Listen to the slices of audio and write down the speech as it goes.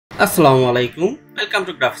Assalamu alaikum. Welcome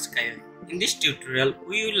to Graphics Skyway. In this tutorial,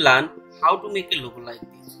 we will learn how to make a logo like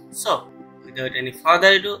this. So, without any further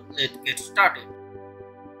ado, let's get started.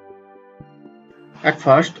 At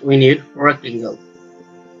first, we need rectangle.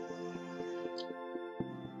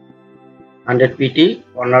 100 pt,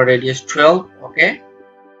 corner radius 12. Okay.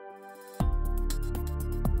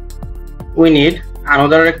 We need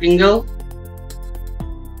another rectangle.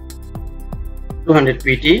 200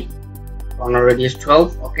 pt. Corner radius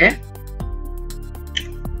 12. Okay.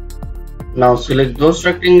 Now select those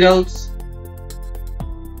rectangles,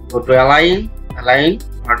 go to align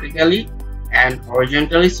vertically and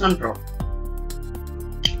horizontally center.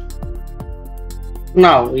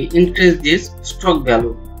 Now we increase this stroke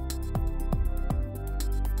value.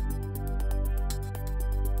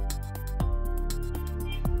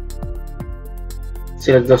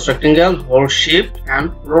 Select the rectangle, hold shift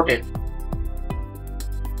and rotate.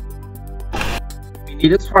 We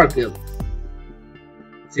need a circle.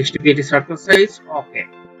 60 pt circle size. Okay.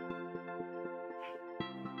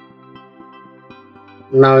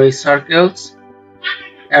 Now in circles,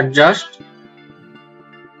 adjust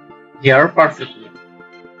here perfectly.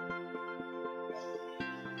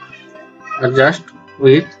 Adjust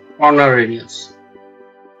with corner radius.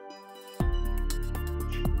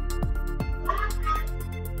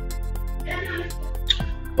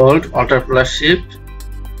 Hold Alt plus Shift,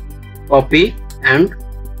 copy and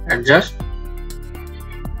adjust.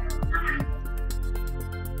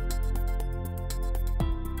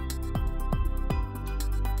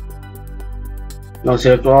 Now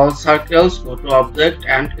select all circles, go to object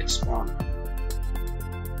and expand.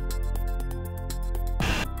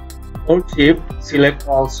 Hold shift, select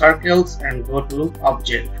all circles and go to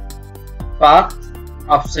object. Path,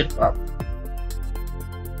 offset path.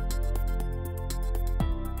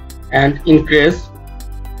 And increase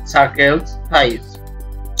circles size.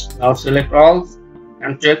 Now select all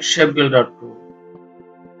and check shape builder tool.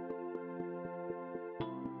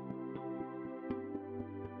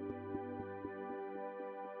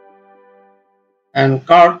 And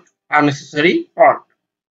cut unnecessary part.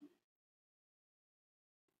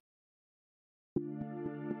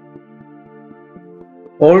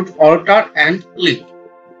 Hold Alt and click.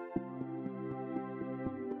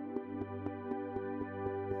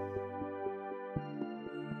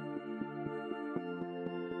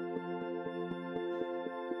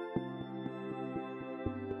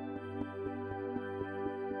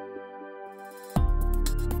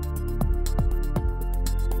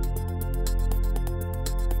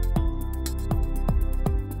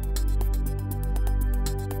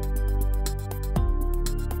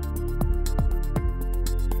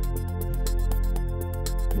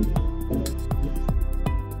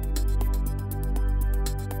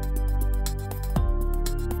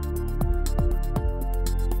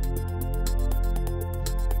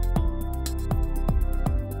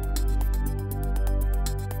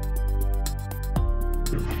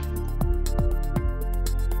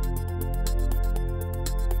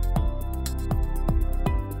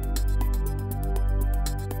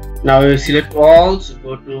 Now we select all, so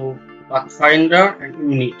go to Pathfinder and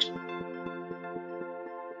Unit.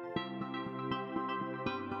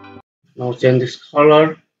 Now change this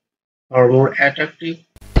color for more attractive.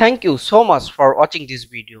 Thank you so much for watching this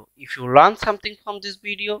video. If you learned something from this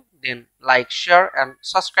video, then like, share and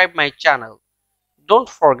subscribe my channel. Don't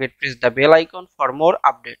forget press the bell icon for more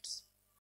updates.